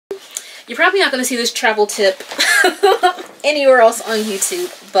You're probably not going to see this travel tip anywhere else on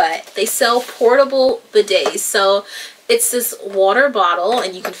YouTube, but they sell portable bidets. So it's this water bottle,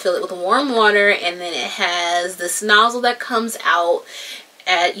 and you can fill it with warm water, and then it has this nozzle that comes out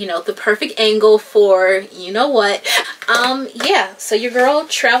at, you know, the perfect angle for you know what. Yeah, so your girl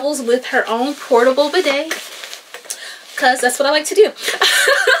travels with her own portable bidet because that's what I like to do.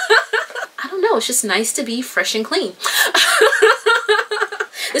 I don't know, it's just nice to be fresh and clean.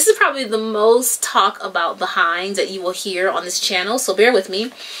 This is probably the most talk about behinds that you will hear on this channel, so bear with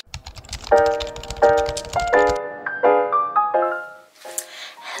me.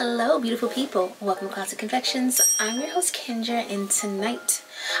 Hello beautiful people, welcome to Closet Confections. I'm your host Kendra, and tonight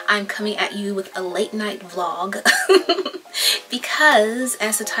I'm coming at you with a late night vlog because,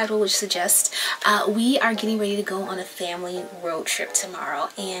 as the title would suggest, we are getting ready to go on a family road trip tomorrow.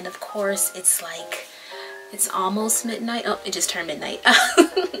 And of course it's almost midnight. Oh, it just turned midnight.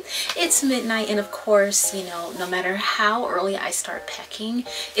 It's midnight, and of course, you know, no matter how early I start packing,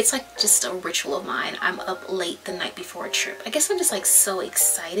 it's like just a ritual of mine. I'm up late the night before a trip. I guess I'm just like so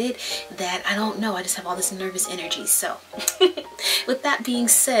excited that I don't know, I just have all this nervous energy. So with that being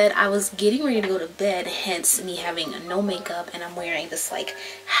said, I was getting ready to go to bed, hence me having no makeup, and I'm wearing this like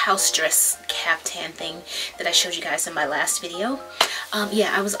house dress caftan thing that I showed you guys in my last video.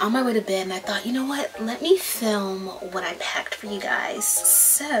 Yeah, I was on my way to bed and I thought, you know what, let me film what I packed for you guys.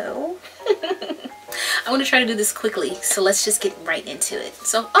 So I want to try to do this quickly, so let's just get right into it.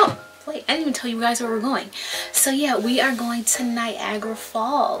 So, oh wait, I didn't even tell you guys where we're going. So yeah, we are going to Niagara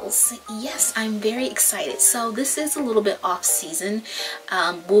Falls. Yes, I'm very excited. So this is a little bit off season.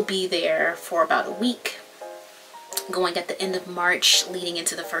 We'll be there for about a week, going at the end of March leading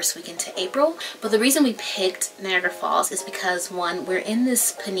into the first week into April. But the reason we picked Niagara Falls is because, one, we're in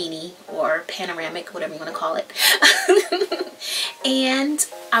this panini or panoramic, whatever you want to call it, and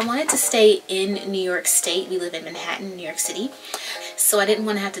I wanted to stay in New York State. We live in Manhattan, New York City, so I didn't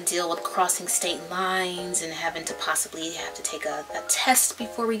want to have to deal with crossing state lines and having to possibly have to take a test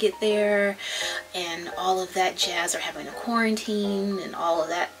before we get there and all of that jazz, or having a quarantine and all of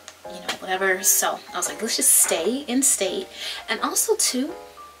that, you know, whatever. So I was like, let's just stay in state. And also too,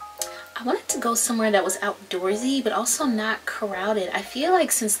 I wanted to go somewhere that was outdoorsy but also not crowded. I feel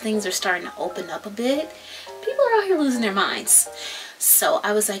like since things are starting to open up a bit, people are out here losing their minds. So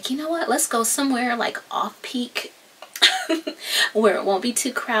I was like, you know what, let's go somewhere like off-peak where it won't be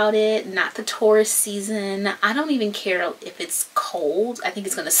too crowded, not the tourist season. I don't even care if it's cold. I think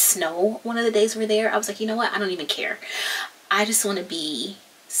it's gonna snow one of the days we're there. I was like, you know what, I don't even care. I just want to be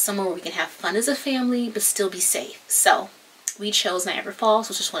somewhere where we can have fun as a family but still be safe. So we chose Niagara Falls,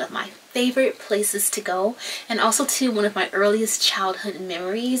 which is one of my favorite places to go, and also too, one of my earliest childhood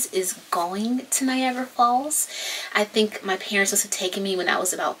memories is going to Niagara Falls. I think my parents must have taken me when I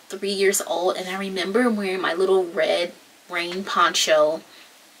was about 3 years old, and I remember wearing my little red rain poncho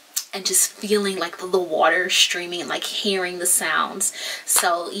and just feeling like the water streaming and like hearing the sounds.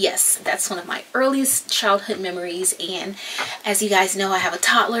 So yes, that's one of my earliest childhood memories. And as you guys know, I have a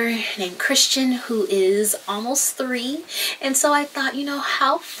toddler named Christian who is almost 3, and so I thought, you know,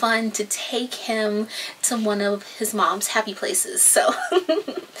 how fun to take him to one of his mom's happy places. So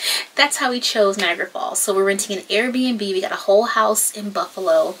that's how we chose Niagara Falls. So we're renting an Airbnb. We got a whole house in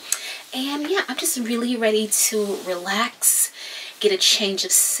Buffalo, and yeah, I'm just really ready to relax, get a change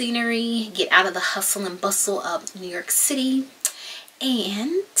of scenery, get out of the hustle and bustle of New York City,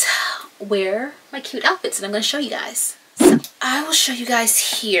 and wear my cute outfits that I'm going to show you guys. So I will show you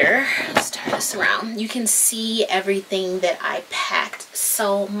guys here. Let's turn this around. You can see everything that I packed.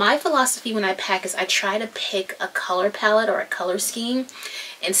 So my philosophy when I pack is I try to pick a color palette or a color scheme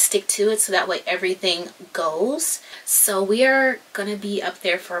and stick to it, so that way everything goes. So we are going to be up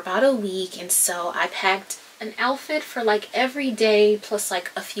there for about a week, and so I packed an outfit for like every day plus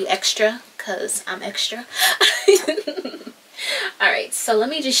like a few extra, because I'm extra. Alright, so let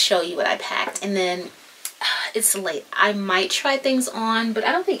me just show you what I packed, and then it's late. I might try things on, but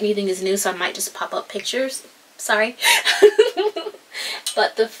I don't think anything is new, so I might just pop up pictures. Sorry.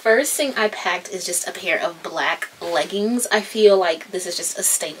 But the first thing I packed is just a pair of black leggings. I feel like this is just a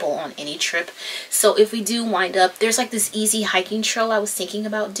staple on any trip. So if we do wind up, there's like this easy hiking trail I was thinking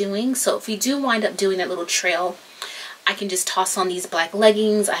about doing. So if we do wind up doing that little trail, I can just toss on these black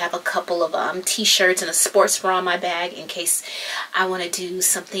leggings. I have a couple of t-shirts and a sports bra in my bag in case I want to do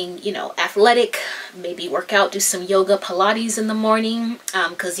something, you know, athletic, maybe work out, do some yoga, Pilates in the morning,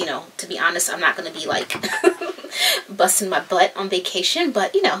 because, you know, to be honest, I'm not going to be like busting my butt on vacation,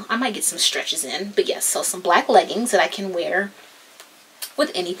 but, you know, I might get some stretches in. But yes, so some black leggings that I can wear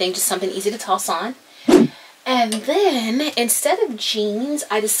with anything, just something easy to toss on. And then instead of jeans,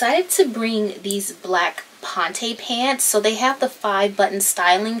 I decided to bring these black ponte pants. So they have the 5-button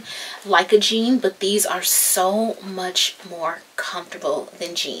styling like a jean, but these are so much more comfortable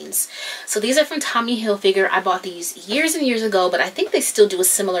than jeans. So these are from Tommy Hilfiger. I bought these years and years ago, but I think they still do a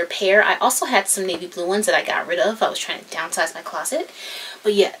similar pair. I also had some navy blue ones that I got rid of. I was trying to downsize my closet.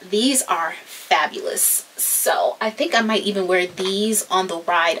 But yeah, these are fabulous. So I think I might even wear these on the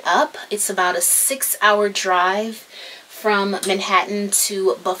ride up. It's about a 6-hour drive from Manhattan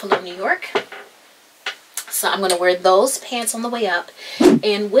to Buffalo, New York. So I'm going to wear those pants on the way up.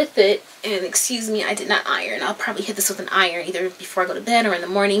 And with it, and excuse me, I did not iron. I'll probably hit this with an iron either before I go to bed or in the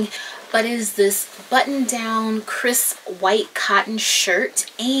morning. But it is this button-down crisp white cotton shirt.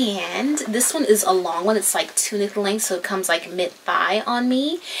 And this one is a long one. It's like tunic length, so it comes like mid-thigh on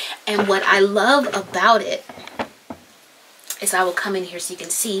me. And what I love about it is, I will come in here so you can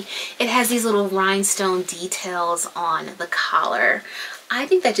see, it has these little rhinestone details on the collar. I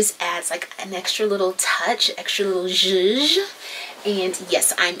think that just adds like an extra little touch, extra little zhuzh. And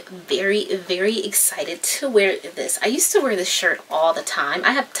yes, I'm very, very excited to wear this. I used to wear this shirt all the time.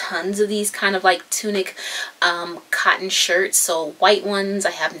 I have tons of these kind of like tunic cotton shirts. So white ones,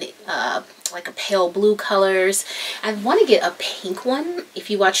 I have like a pale blue colors. I want to get a pink one. If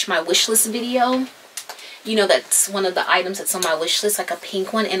you watch my wish list video, you know that's one of the items that's on my wish list, like a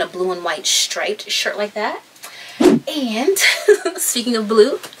pink one and a blue and white striped shirt like that. And speaking of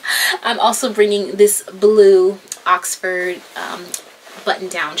blue, I'm also bringing this blue Oxford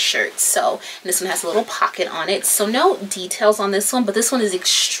button-down shirt. So this one has a little pocket on it. So no details on this one, but this one is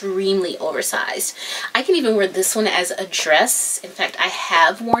extremely oversized. I can even wear this one as a dress. In fact, I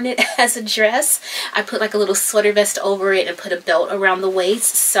have worn it as a dress. I put like a little sweater vest over it and put a belt around the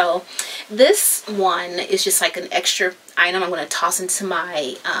waist. So this one is just like an extra item I'm going to toss into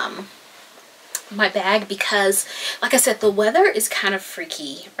my my bag, because like I said, the weather is kind of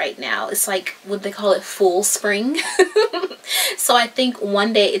freaky right now. It's like, what they call it, full spring. So I think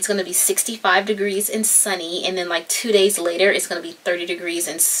one day it's going to be 65 degrees and sunny, and then like 2 days later it's going to be 30 degrees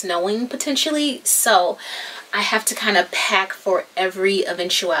and snowing potentially. So I have to kind of pack for every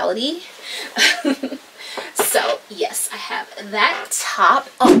eventuality. So yes, I have that top.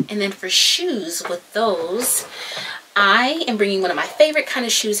 Oh, and then for shoes, with those, I am bringing one of my favorite kind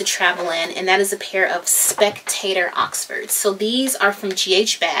of shoes to travel in, and that is a pair of Spectator Oxfords. So these are from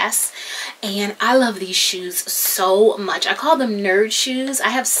GH Bass, and I love these shoes so much. I call them nerd shoes. I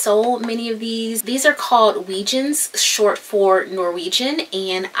have so many of these. These are called Weegens, short for Norwegian,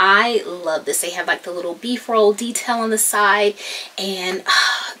 and I love this. They have like the little beef roll detail on the side, and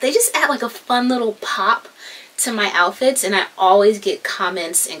they just add like a fun little pop to my outfits, and I always get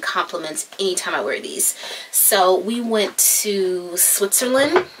comments and compliments anytime I wear these. So we went to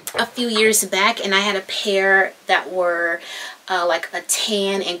Switzerland a few years back, and I had a pair that were like a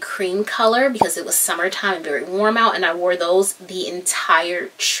tan and cream color because it was summertime and very warm out, and I wore those the entire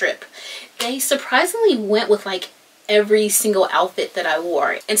trip. They surprisingly went with like every single outfit that I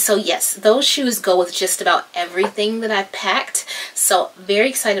wore. And so yes, those shoes go with just about everything that I've packed. So very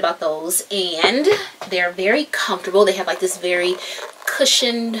excited about those, and they're very comfortable. They have like this very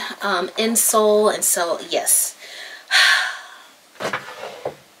cushioned insole, and so yes,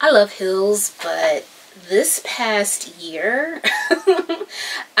 I love heels, but this past year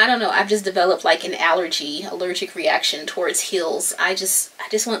I don't know, I've just developed like an allergic reaction towards heels. I just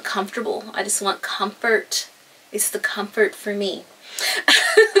want comfortable. I just want comfort. It's the comfort for me.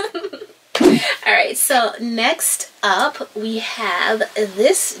 Alright, so next up we have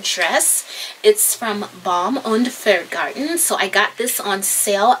this dress. It's from Baum und Pferdgarten. So I got this on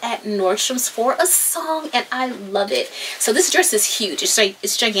sale at Nordstrom's for a song, and I love it. So this dress is huge.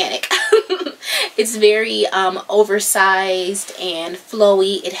 It's gigantic. It's very oversized and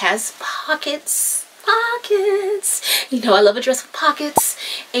flowy. It has pockets. You know, I love a dress with pockets,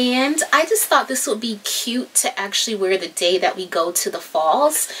 and I just thought this would be cute to actually wear the day that we go to the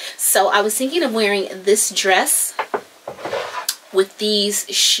falls. So I was thinking of wearing this dress with these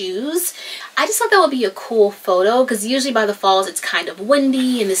shoes. I just thought that would be a cool photo, because usually by the falls it's kind of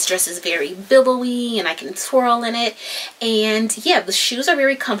windy, and this dress is very billowy and I can twirl in it. And yeah, the shoes are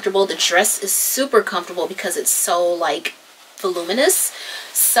very comfortable. The dress is super comfortable because it's so like voluminous.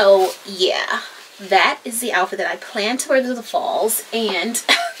 So yeah, that is the outfit that I plan to wear to the falls. And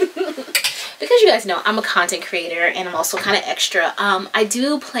because you guys know I'm a content creator and I'm also kind of extra, I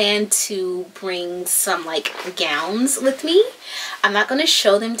do plan to bring some like gowns with me. I'm not going to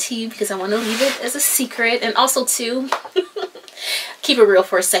show them to you because I want to leave it as a secret, and also to keep it real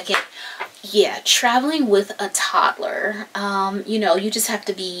for a second. Yeah, traveling with a toddler, you know, you just have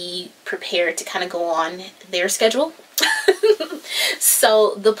to be prepared to kind of go on their schedule.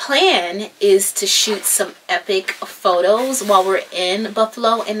 So the plan is to shoot some epic photos while we're in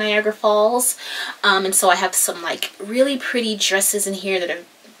Buffalo and Niagara Falls. And so I have some like really pretty dresses in here that are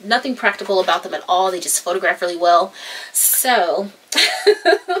nothing practical about them at all. They just photograph really well. So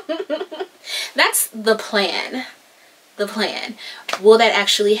that's the plan. The plan. Will that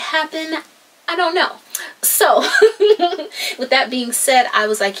actually happen? I don't know. So with that being said, I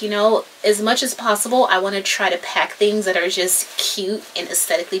was like, you know, as much as possible, I want to try to pack things that are just cute and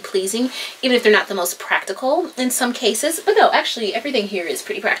aesthetically pleasing, even if they're not the most practical in some cases. But no, actually everything here is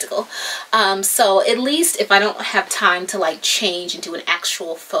pretty practical. So at least if I don't have time to like change and do an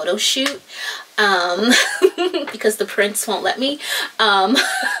actual photo shoot, because the prints won't let me,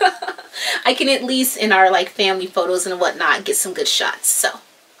 I can at least in our like family photos and whatnot get some good shots. So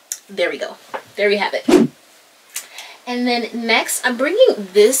there we go. There we have it. And then next, I'm bringing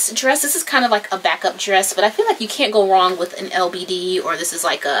this dress. This is kind of like a backup dress, but I feel like you can't go wrong with an LBD, or this is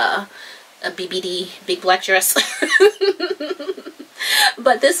like a BBD, big black dress.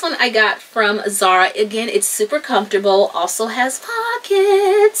 But this one I got from Zara. Again, it's super comfortable, also has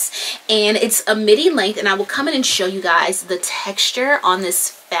pockets, and it's a midi length, and I will come in and show you guys the texture on this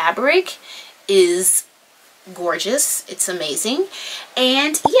fabric is gorgeous. It's amazing.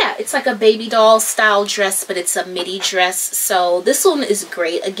 And yeah, it's like a baby doll style dress, but it's a midi dress. So this one is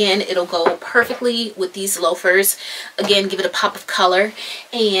great. Again, it'll go perfectly with these loafers. Again, give it a pop of color.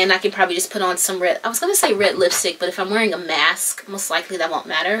 And I can probably just put on some red, I was going to say red lipstick, but if I'm wearing a mask, most likely that won't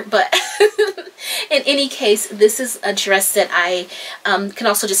matter. But in any case, this is a dress that I can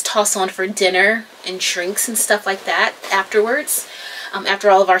also just toss on for dinner and drinks and stuff like that afterwards. After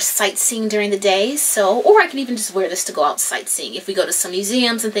all of our sightseeing during the day. So, or I can even just wear this to go out sightseeing. If we go to some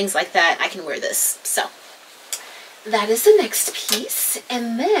museums and things like that, I can wear this. So that is the next piece.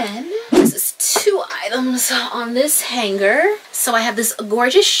 And then this is 2 items on this hanger. So I have this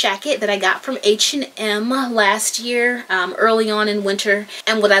gorgeous jacket that I got from H&M last year, early on in winter.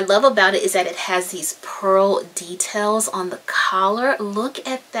 And what I love about it is that it has these pearl details on the collar. Look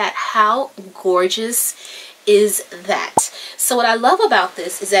at that. How gorgeous is that? So what I love about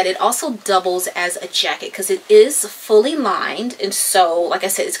this is that it also doubles as a jacket because it is fully lined, and so like I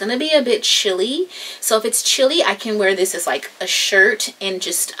said, it's going to be a bit chilly. So if it's chilly, I can wear this as like a shirt and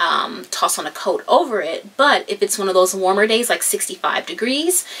just toss on a coat over it. But if it's one of those warmer days like 65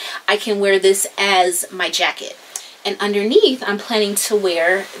 degrees, I can wear this as my jacket. And underneath, I'm planning to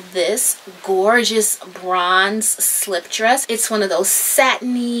wear this gorgeous bronze slip dress. It's one of those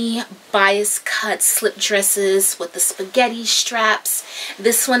satiny, bias cut slip dresses with the spaghetti straps.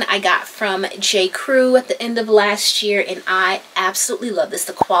 This one I got from J. Crew at the end of last year, and I absolutely love this.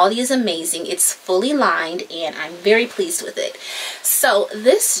 The quality is amazing. It's fully lined, and I'm very pleased with it. So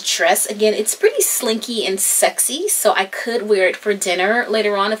this dress, again, it's pretty slinky and sexy, so I could wear it for dinner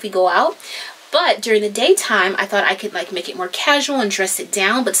later on if we go out. But during the daytime, I thought I could like make it more casual and dress it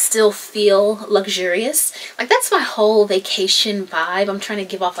down, but still feel luxurious. Like that's my whole vacation vibe. I'm trying to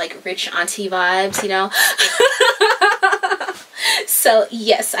give off like rich auntie vibes, you know? So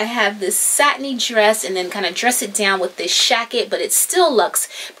yes, I have this satiny dress and then kind of dress it down with this jacket, but it still looks,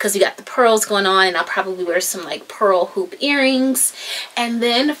 because we got the pearls going on, and I'll probably wear some like pearl hoop earrings. And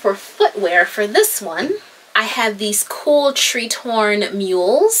then for footwear for this one, I have these cool tree-torn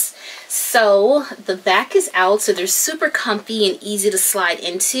mules. So the back is out, so they're super comfy and easy to slide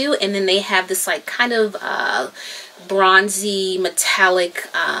into. And then they have this like kind of bronzy metallic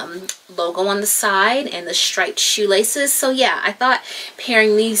logo on the side and the striped shoelaces. So yeah, I thought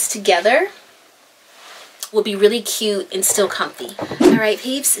pairing these together would be really cute and still comfy. All right,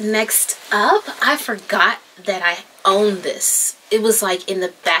 peeps, next up, I forgot that I own this. It was like in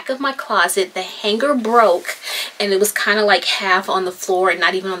the back of my closet. The hanger broke and it was kind of like half on the floor and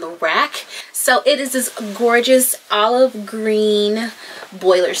not even on the rack. So it is this gorgeous olive green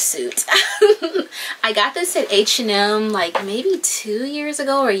boiler suit. I got this at H&M like maybe 2 years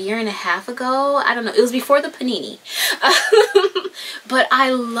ago or a year and a half ago. I don't know. It was before the panini. But I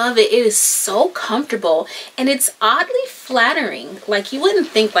love it. It is so comfortable and it's oddly flattering. Like you wouldn't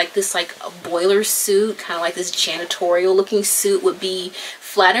think like this like a boiler suit, kind of like this janitorial looking suit would be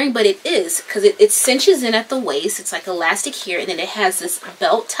flattering, but it is, because it cinches in at the waist. It's like elastic here, and then it has this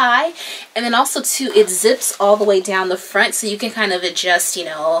belt tie, and then also too it zips all the way down the front, so you can kind of adjust, you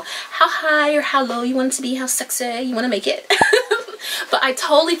know, how high or how low you want it to be, how sexy you want to make it. But I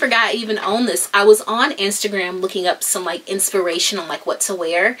totally forgot I even owned this. I was on Instagram looking up some like inspiration on like what to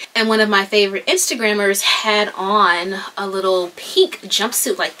wear, and one of my favorite Instagrammers had on a little pink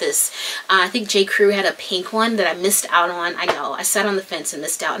jumpsuit like this. I think J. Crew had a pink one that I missed out on. I know, I sat on the fence and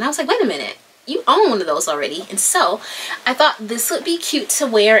missed out, and I was like, wait a minute, you own one of those already. And so I thought this would be cute to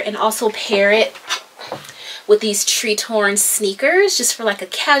wear and also pair it with these tree torn sneakers just for like a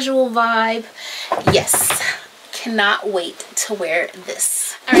casual vibe. Yes, cannot wait to wear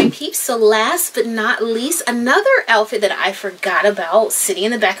this. All right, peeps, so last but not least, another outfit that I forgot about sitting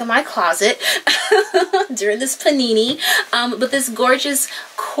in the back of my closet during this panini, but this gorgeous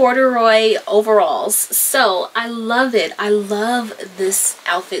corduroy overalls. So I love it. I love this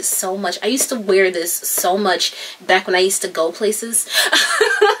outfit so much. I used to wear this so much back when I used to go places.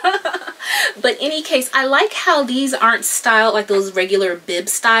 But in any case, I like how these aren't styled like those regular bib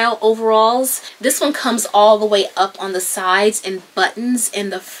style overalls. This one comes all the way up on the sides and buttons in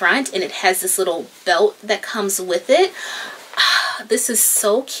the front, and it has this little belt that comes with it. This is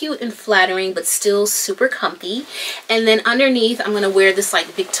so cute and flattering, but still super comfy. And then underneath, I'm going to wear this like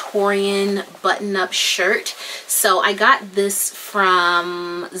Victorian button-up shirt. So I got this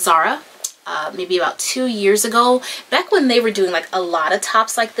from Zara. Maybe about 2 years ago, back when they were doing like a lot of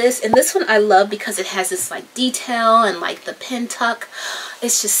tops like this. And this one I love because it has this like detail and like the pin tuck.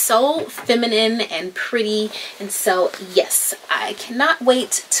 It's just so feminine and pretty, and so yes, I cannot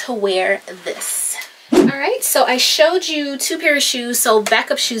wait to wear this. Alright, so I showed you 2 pairs of shoes, so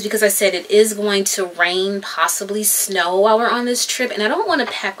backup shoes, because I said it is going to rain, possibly snow while we're on this trip, and I don't want to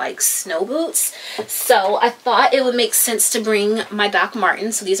pack like snow boots, so I thought it would make sense to bring my Doc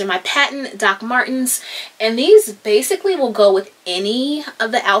Martens. So these are my patent Doc Martens, and these basically will go with any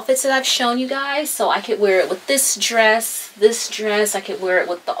of the outfits that I've shown you guys. So I could wear it with this dress, I could wear it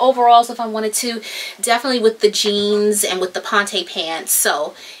with the overalls if I wanted to, definitely with the jeans and with the Ponte pants.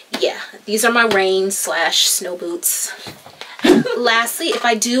 So yeah, these are my rain/snow boots. Lastly, if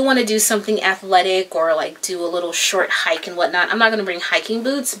I do want to do something athletic or like do a little short hike and whatnot, I'm not going to bring hiking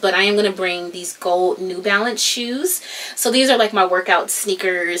boots, but I am going to bring these gold New Balance shoes. So these are like my workout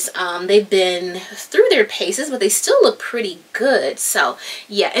sneakers. They've been through their paces, but they still look pretty good. So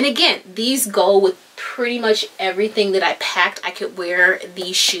yeah, and again, these go with pretty much everything that I packed. I could wear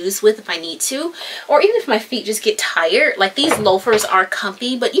these shoes with if I need to, or even if my feet just get tired. Like, these loafers are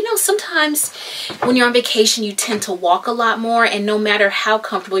comfy, but you know, sometimes when you're on vacation you tend to walk a lot more, and no matter how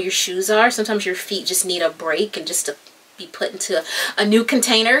comfortable your shoes are, sometimes your feet just need a break and just to be put into a new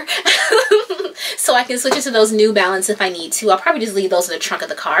container. So I can switch into those New Balance if I need to. I'll probably just leave those in the trunk of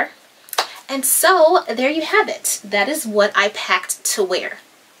the car. And so there you have it. That is what I packed to wear.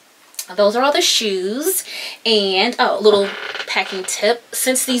 Those are all the shoes. And oh, little packing tip,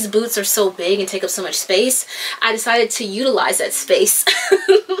 since these boots are so big and take up so much space, I decided to utilize that space.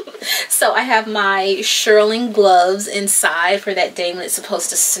 So I have my shearling gloves inside for that day when it's supposed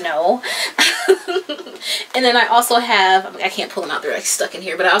to snow. And then I also have, I can't pull them out, they're like stuck in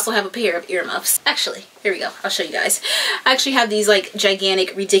here, but I also have a pair of earmuffs. Actually, here we go, I'll show you guys. I actually have these like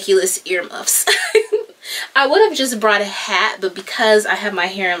gigantic, ridiculous earmuffs. I would have just brought a hat, but because I have my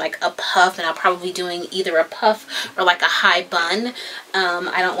hair in like a puff, and I'll probably be doing either a puff or like a high bun,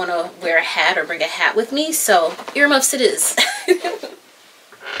 I don't want to wear a hat or bring a hat with me, so earmuffs it is.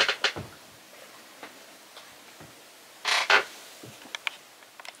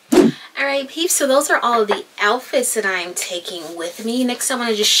 Alright peeps, so those are all of the outfits that I'm taking with me. Next I want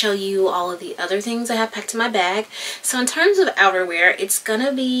to just show you all of the other things I have packed in my bag. So in terms of outerwear, it's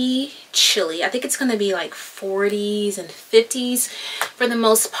gonna be chilly. I think it's gonna be like 40s and 50s for the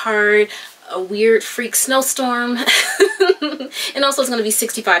most part. A weird freak snowstorm. And also it's gonna be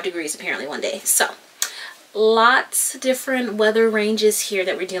 65 degrees apparently one day. So lots of different weather ranges here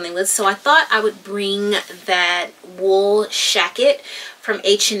that we're dealing with. So I thought I would bring that wool shacket from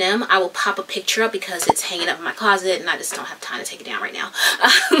H&M. I will pop a picture up because it's hanging up in my closet and I just don't have time to take it down right now.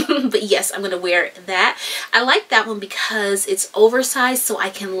 But yes, I'm going to wear that. I like that one because it's oversized, so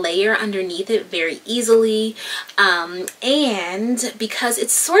I can layer underneath it very easily. And because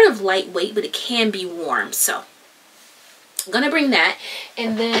it's sort of lightweight, but it can be warm. So I'm going to bring that.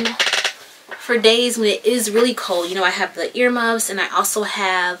 And then for days when it is really cold, you know, I have the earmuffs, and I also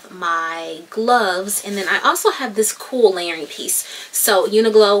have my gloves, and then I also have this cool layering piece. So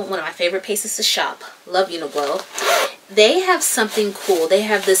Uniqlo, one of my favorite places to shop. Love Uniqlo. they have something cool. They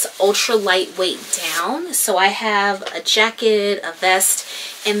have this ultra lightweight down. So I have a jacket, a vest,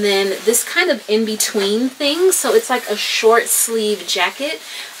 and then this kind of in-between thing. So it's like a short sleeve jacket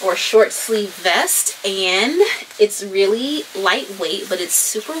or short sleeve vest, and it's really lightweight, but it's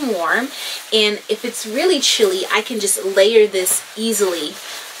super warm. And if it's really chilly, I can just layer this easily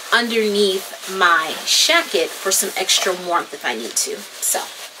underneath my jacket for some extra warmth if I need to. So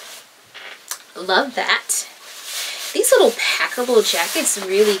love that. These little packable jackets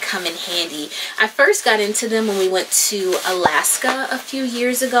really come in handy. I first got into them when we went to Alaska a few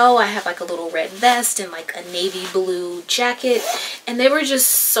years ago. I have like a little red vest and like a navy blue jacket, and they were just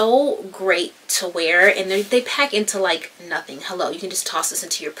so great to wear, and they pack into like nothing. Hello, you can just toss this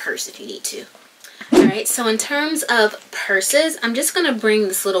into your purse if you need to. Alright, so in terms of purses, I'm just going to bring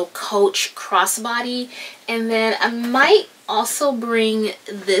this little Coach crossbody, and then I might also bring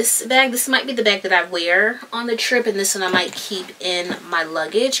this bag. This might be the bag that I wear on the trip, and this one I might keep in my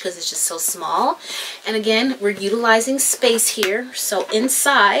luggage because it's just so small. And again, we're utilizing space here, so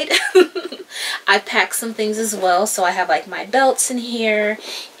inside I packed some things as well. So I have like my belts in here,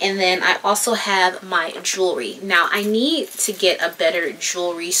 and then I also have my jewelry. Now I need to get a better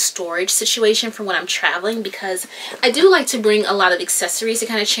jewelry storage situation for when I'm traveling, because I do like to bring a lot of accessories to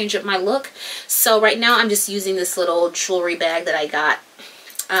kind of change up my look. So right now I'm just using this little jewelry bag that I got,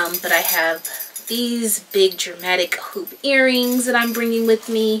 but I have these big dramatic hoop earrings that I'm bringing with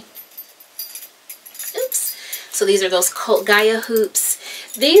me. Oops. So these are those Cult Gaia hoops.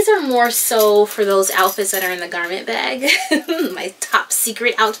 These are more so for those outfits that are in the garment bag, my top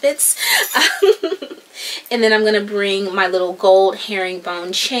secret outfits. And then I'm going to bring my little gold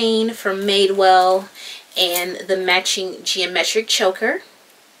herringbone chain from Madewell and the matching geometric choker.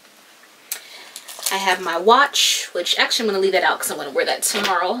 I have my watch, which actually I'm going to leave that out because I'm going to wear that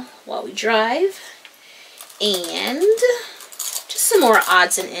tomorrow while we drive. And just some more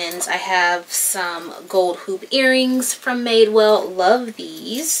odds and ends. I have some gold hoop earrings from Madewell. Love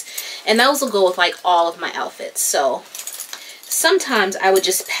these. And those will go with like all of my outfits. So sometimes I would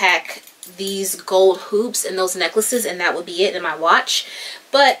just pack these gold hoops and those necklaces, and that would be it in my watch.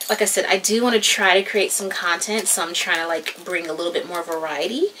 But like I said, I do want to try to create some content, so I'm trying to like bring a little bit more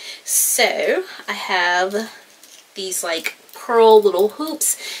variety. So I have these like pearl little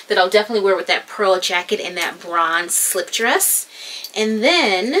hoops that I'll definitely wear with that pearl jacket and that bronze slip dress. And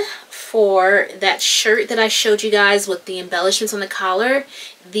then for that shirt that I showed you guys with the embellishments on the collar,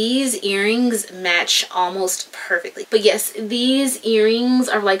 these earrings match almost perfectly. But yes, these earrings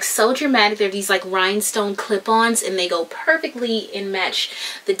are like so dramatic. They're these like rhinestone clip-ons, and they go perfectly and match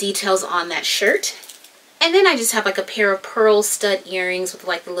the details on that shirt. And then I just have like a pair of pearl stud earrings with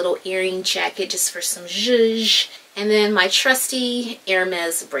like the little earring jacket just for some zhuzh. And then my trusty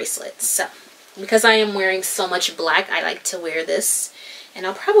Hermes bracelet. So because I am wearing so much black, I like to wear this. And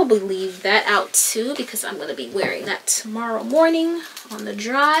I'll probably leave that out too, because I'm going to be wearing that tomorrow morning on the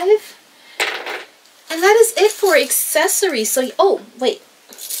drive. And that is it for accessories. So, oh, wait.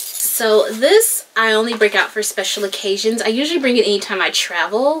 So this I only break out for special occasions. I usually bring it anytime I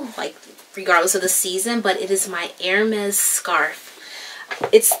travel, like regardless of the season, but it is my Hermes scarf.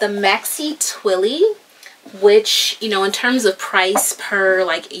 It's the Maxi Twilly, which, you know, in terms of price per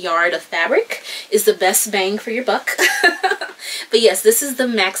like yard of fabric, is the best bang for your buck. But yes, this is the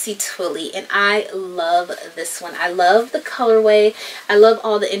Maxi Twilly, and I love this one. I love the colorway. I love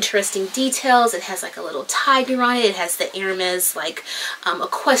all the interesting details. It has like a little tiger on it. It has the Hermes like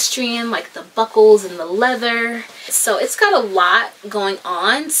equestrian, like the buckles and the leather. So it's got a lot going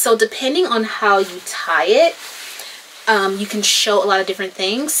on. So depending on how you tie it, you can show a lot of different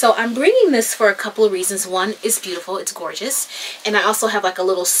things. So I'm bringing this for a couple of reasons. One, it's beautiful, it's gorgeous, and I also have like a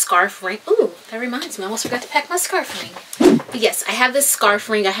little scarf ring. Ooh, that reminds me, I almost forgot to pack my scarf ring. But yes, I have this scarf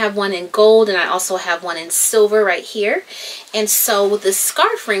ring. I have one in gold, and I also have one in silver right here. And so with this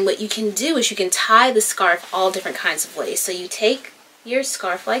scarf ring, what you can do is you can tie the scarf all different kinds of ways. So you take your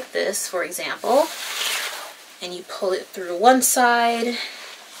scarf like this, for example, and you pull it through one side,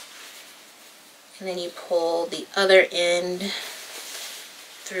 and then you pull the other end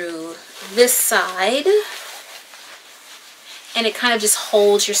through this side, and it kind of just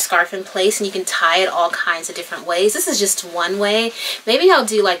holds your scarf in place, and you can tie it all kinds of different ways. This is just one way. Maybe I'll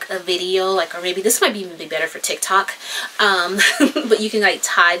do like a video, like, or maybe this might even be better for TikTok. But you can like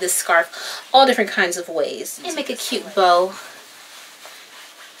tie this scarf all different kinds of ways and make a cute bow.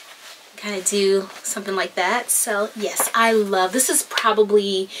 Kind of do something like that. So yes, I love this. Is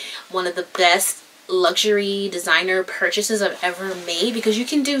probably one of the best luxury designer purchases I've ever made, because you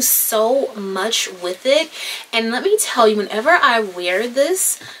can do so much with it. And let me tell you, whenever I wear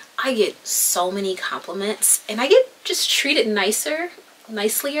this, I get so many compliments and I get just treated nicelier.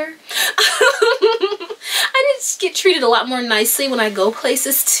 I just get treated a lot more nicely when I go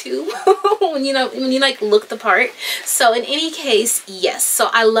places too. when you like look the part. So in any case, yes. So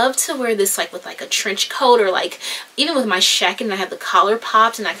I love to wear this like with like a trench coat, or like even with my shacket and I have the collar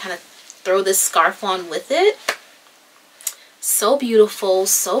popped and I kind of throw this scarf on with it. So beautiful,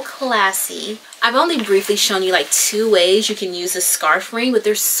 so classy. I've only briefly shown you like 2 ways you can use a scarf ring, but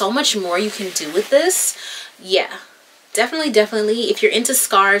there's so much more you can do with this. Yeah. Definitely, if you're into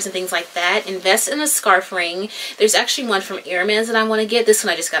scarves and things like that, invest in a scarf ring. There's actually one from Hermes that I want to get. This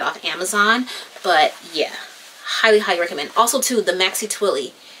one I just got off Amazon. But yeah, highly recommend. Also too, the Maxi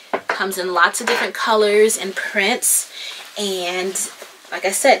Twilly comes in lots of different colors and prints. And like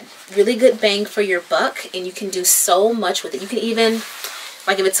I said, really good bang for your buck. And you can do so much with it. You can even,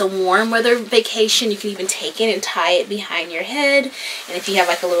 like if it's a warm weather vacation, you can even take it and tie it behind your head. And if you have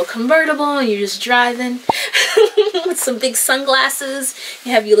like a little convertible and you're just driving with some big sunglasses,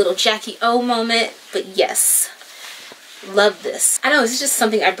 you have your little Jackie O moment. But yes, love this. I know, it's just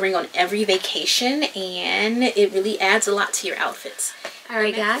something I bring on every vacation and it really adds a lot to your outfits.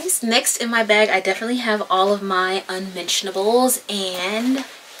 Alright guys, next in my bag I definitely have all of my unmentionables, and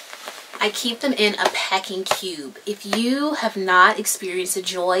I keep them in a packing cube. If you have not experienced the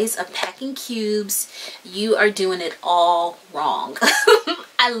joys of packing cubes, you are doing it all wrong.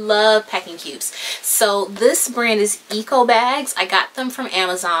 I love packing cubes. So this brand is Eco Bags. I got them from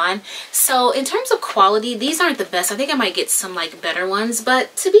Amazon. So in terms of quality, these aren't the best. I think I might get some like better ones,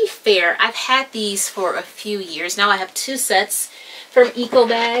 but to be fair, I've had these for a few years now. I have 2 sets from Eco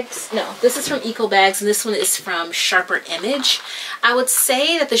Bags. No, this is from Eco Bags and this one is from Sharper Image. I would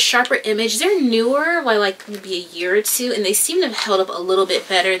say that the Sharper Image, they're newer by like maybe a year or 2, and they seem to have held up a little bit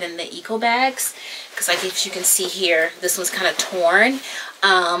better than the Eco Bags, because like if you can see here, this one's kind of torn.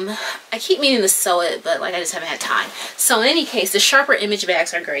 I keep meaning to sew it, but like I just haven't had time. So in any case, the Sharper Image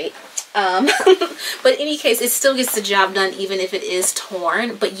bags are great. But in any case, it still gets the job done even if it is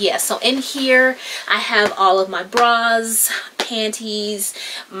torn. But yeah, so in here I have all of my bras, panties,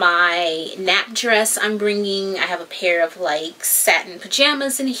 my nap dress I'm bringing. I have a pair of like satin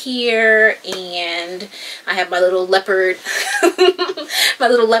pajamas in here, and I have my little leopard my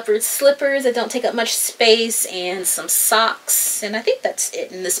little leopard slippers that don't take up much space, and some socks, and I think that's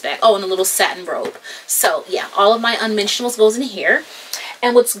it in this bag. Oh, and a little satin robe. So yeah, all of my unmentionables goes in here.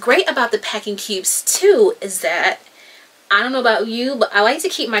 And what's great about the packing cubes too is that, I don't know about you, but I like to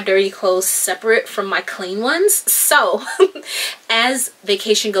keep my dirty clothes separate from my clean ones. So as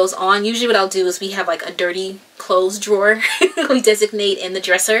vacation goes on, usually what I'll do is we have like a dirty clothes drawer we designate in the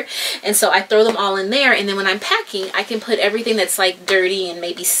dresser. And so I throw them all in there, and then when I'm packing, I can put everything that's like dirty and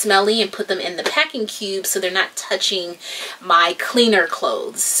maybe smelly and put them in the packing cube so they're not touching my cleaner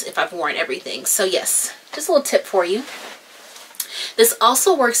clothes if I've worn everything. So yes, just a little tip for you. This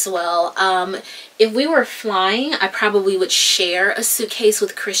also works well. If we were flying, I probably would share a suitcase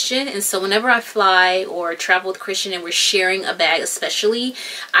with Christian, and so whenever I fly or travel with Christian and we're sharing a bag especially,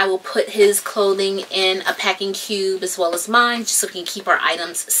 I will put his clothing in a packing cube as well as mine, just so we can keep our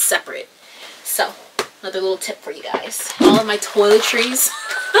items separate. So another little tip for you guys. All of my toiletries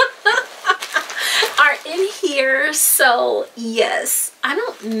are in here. So yes, I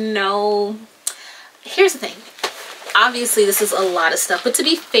don't know. Here's the thing. Obviously this is a lot of stuff, but to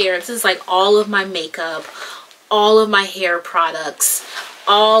be fair, this is like all of my makeup, all of my hair products,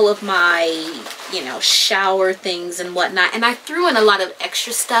 all of my, you know, shower things and whatnot. And I threw in a lot of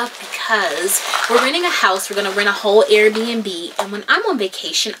extra stuff because we're renting a house. We're going to rent a whole Airbnb, and when I'm on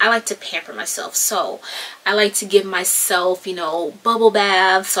vacation, I like to pamper myself. So I like to give myself, you know, bubble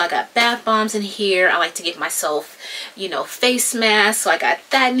baths. So I got bath bombs in here. I like to give myself, you know, face masks. So I got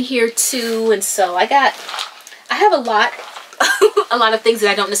that in here too. And so I have a lot of things that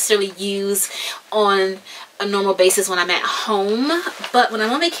I don't necessarily use on a normal basis when I'm at home, but when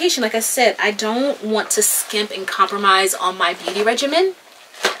I'm on vacation, like I said, I don't want to skimp and compromise on my beauty regimen.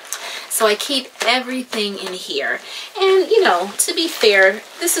 So I keep everything in here. And you know, to be fair,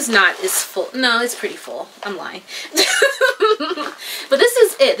 this is not as full. No, it's pretty full. I'm lying. But this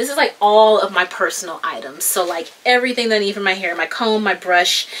is it. This is like all of my personal items. So like everything that I need for my hair, my comb, my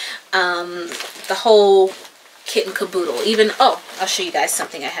brush, the whole kit and caboodle. Even, oh, I'll show you guys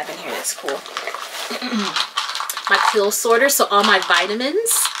something I have in here that's cool. My pill sorter, so all my vitamins.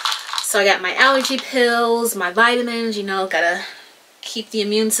 So I got my allergy pills, my vitamins, you know, gotta keep the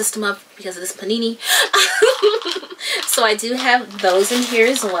immune system up because of this panini. So I do have those in here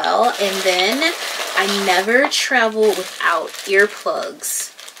as well. And then I never travel without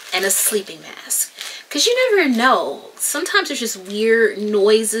earplugs and a sleeping mask. because you never know. Sometimes there's just weird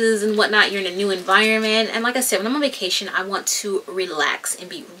noises and whatnot. You're in a new environment. And like I said, when I'm on vacation, I want to relax and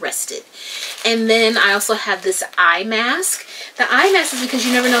be rested. And then I also have this eye mask. The eye mask is because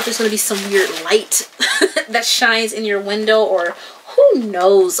you never know if there's going to be some weird light that shines in your window, or who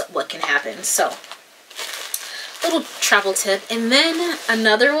knows what can happen. So, little travel tip. And then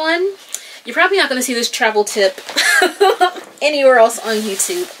another one. You're probably not going to see this travel tip anywhere else on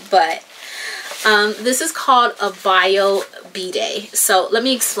YouTube, but this is called a bio bidet. So let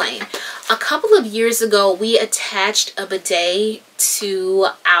me explain. A couple of years ago, we attached a bidet to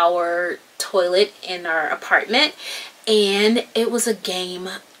our toilet in our apartment, and it was a game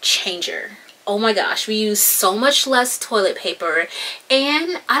changer. Oh my gosh, we use so much less toilet paper,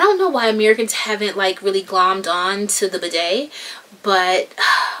 and I don't know why Americans haven't like really glommed on to the bidet, but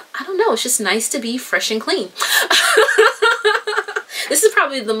I don't know, it's just nice to be fresh and clean. This is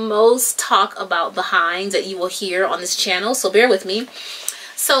probably the most talk about behinds that you will hear on this channel, so bear with me.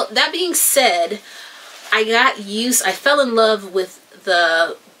 So that being said, I fell in love with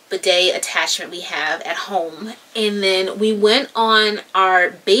the bidet attachment we have at home, and then we went on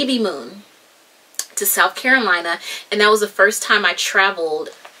our baby moon to South Carolina, and that was the first time I traveled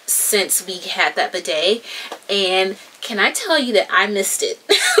since we had that bidet. And can I tell you that I missed it?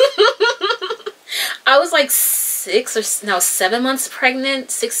 I was like 7 months pregnant,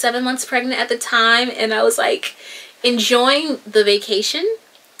 6-7 months pregnant at the time, and I was like enjoying the vacation,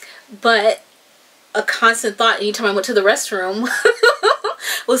 but a constant thought anytime I went to the restroom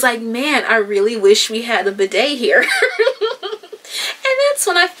was like, man, I really wish we had a bidet here. And that's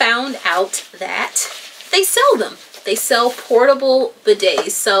when I found out that they sell them. They sell portable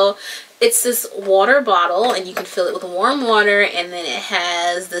bidets. So it's this water bottle, and you can fill it with warm water, and then it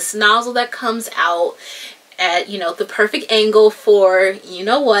has this nozzle that comes out at, you know, the perfect angle for you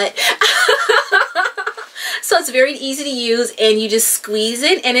know what. So it's very easy to use, and you just squeeze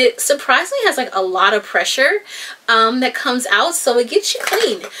it, and it surprisingly has like a lot of pressure that comes out, so it gets you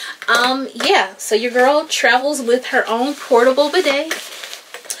clean. Yeah, so your girl travels with her own portable bidet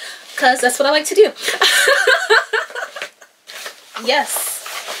because that's what I like to do. Yes.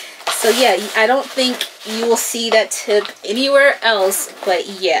 So yeah, I don't think you will see that tip anywhere else, but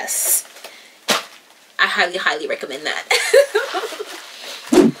yes, I highly recommend that.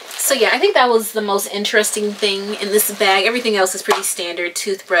 So yeah, I think that was the most interesting thing in this bag. Everything else is pretty standard: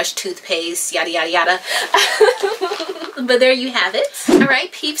 toothbrush, toothpaste, yada yada yada. But there you have it. All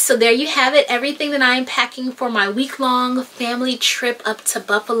right, peeps, so there you have it. Everything that I'm packing for my week-long family trip up to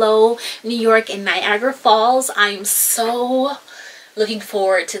Buffalo, New York, and Niagara Falls. I am so looking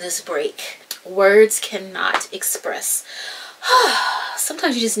forward to this break. Words cannot express.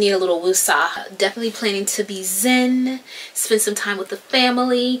 Sometimes you just need a little woosah. Definitely planning to be zen, spend some time with the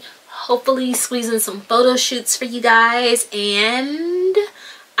family, hopefully squeeze in some photo shoots for you guys, and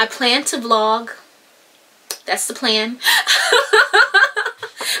I plan to vlog. That's the plan.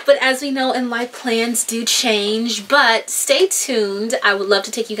 But as we know in life, plans do change, but stay tuned. I would love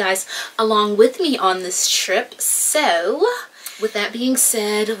to take you guys along with me on this trip. So with that being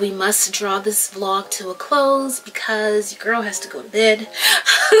said, we must draw this vlog to a close because your girl has to go to bed.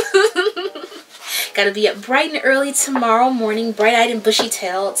 Gotta be up bright and early tomorrow morning, bright-eyed and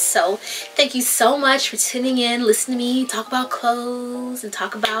bushy-tailed. So thank you so much for tuning in, listening to me talk about clothes and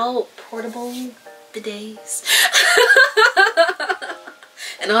talk about portable bidets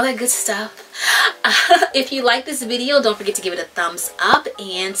and all that good stuff. If you like this video, don't forget to give it a thumbs up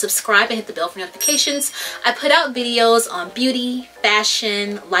and subscribe and hit the bell for notifications. I put out videos on beauty,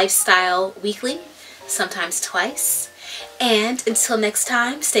 fashion, lifestyle weekly, sometimes twice. And until next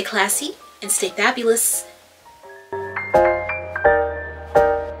time, stay classy and stay fabulous.